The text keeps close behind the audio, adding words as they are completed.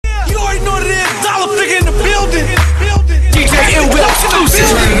music in the building. DJ Ill Will exclusive.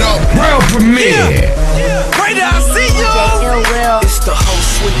 Turn it up. World premiere. Right now, I see you. It's the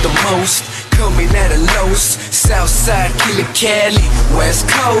host with the most, coming at a Los. Southside, Killer Cali, West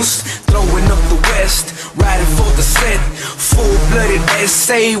Coast, throwing up the West, riding for the set. Full-blooded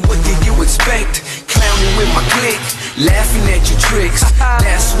SA, what did you expect? Clowning with my clique, laughing at your tricks.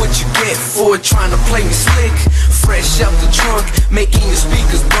 That's what you get for trying to play me slick. Fresh out the trunk, making your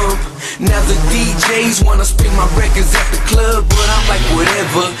speakers bump. Now the DJs wanna spin my records at the club, but I'm like,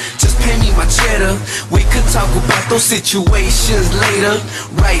 whatever, just pay me my cheddar. We could talk about those situations later.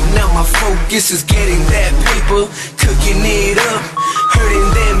 Right now my focus is getting that paper, cooking it up, hurting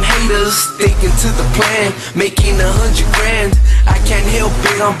them haters, sticking to the plan, making 100 grand. I can't help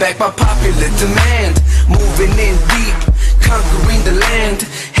it, I'm back by popular demand. Moving in deep, conquering the land.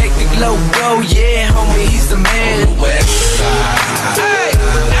 Hectic logo, yeah, homie, he's the man. On the west side, hey,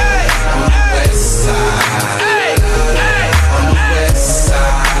 hey, on the west side, hey, hey, on the west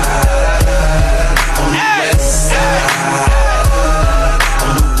side, on the west side,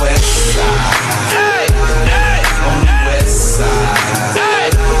 on the west side, hey, hey, on the west side, hey,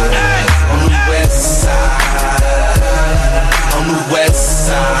 hey, on the west side, on the west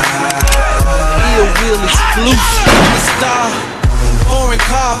side. Ill Will exclusive. Star. Foreign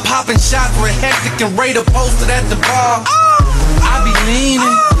car, popping shots, we're hectic and Raider posted at the bar. I be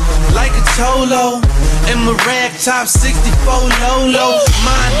leaning like a cholo in my rag top 64 Lolo.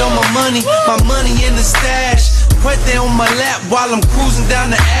 Mind on my money in the stash. Put that on my lap while I'm cruising down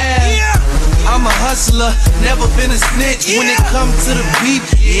the Ave. I'm a hustler, never been a snitch. When it comes to the beat,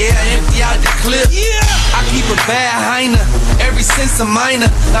 yeah, empty out the clip. I keep a bad hyena, ever since I'm minor.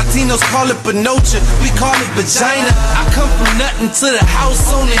 Latinos call it Pinocha, we call it vagina. I come from nothing to the house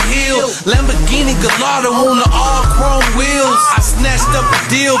on the hill. Lamborghini Gallardo on the all chrome wheels. I snatched up a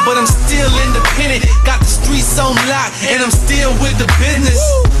deal, but I'm still independent. Got the streets on lock, and I'm still with the business.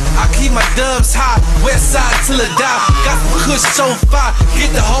 I keep my dubs high, west side till I die. Got the kush so far,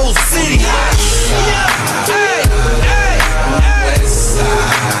 get the whole city high. Hey, hey, on the west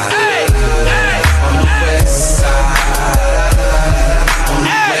side, hey, hey, on the west side, on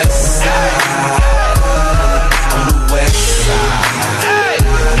the west side, on the west side, hey,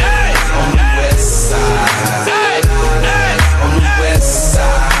 hey, on the west side, hey, hey, on the west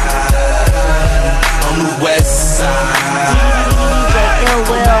side, on the west side.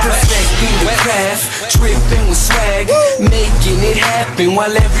 Perfecting the craft, tripping with swag, making it happen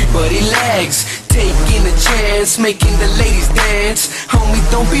while everybody lags. Taking a chance, making the ladies dance. Homie,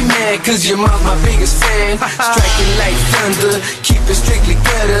 don't be mad, cause your mom's my biggest fan. Striking like thunder, keep it strictly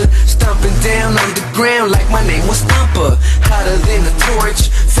gutter. Stomping down on the ground like my name was Stumper. Hotter than a torch,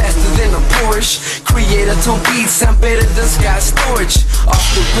 faster than a Porsche. Creator tone beats, I'm better than Sky Storage. Off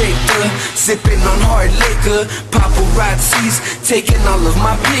the Richter, sipping on hard liquor. Paparazzis, taking all of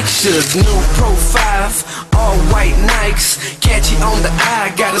my pictures. New Pro 5, all white Nikes. Catchy on the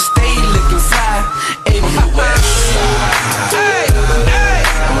eye, gotta stay looking fly. Aim on the west side, hey, hey,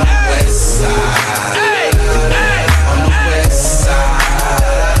 on the west side, hey, hey, on the west side,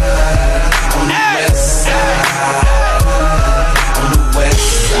 on the west side, on the west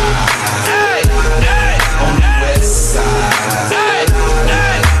side, hey, hey, on the west side, hey,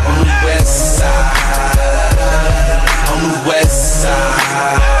 hey, on the west side, on the west side,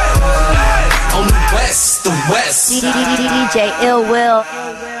 on the west, the west. DJ Ill Will.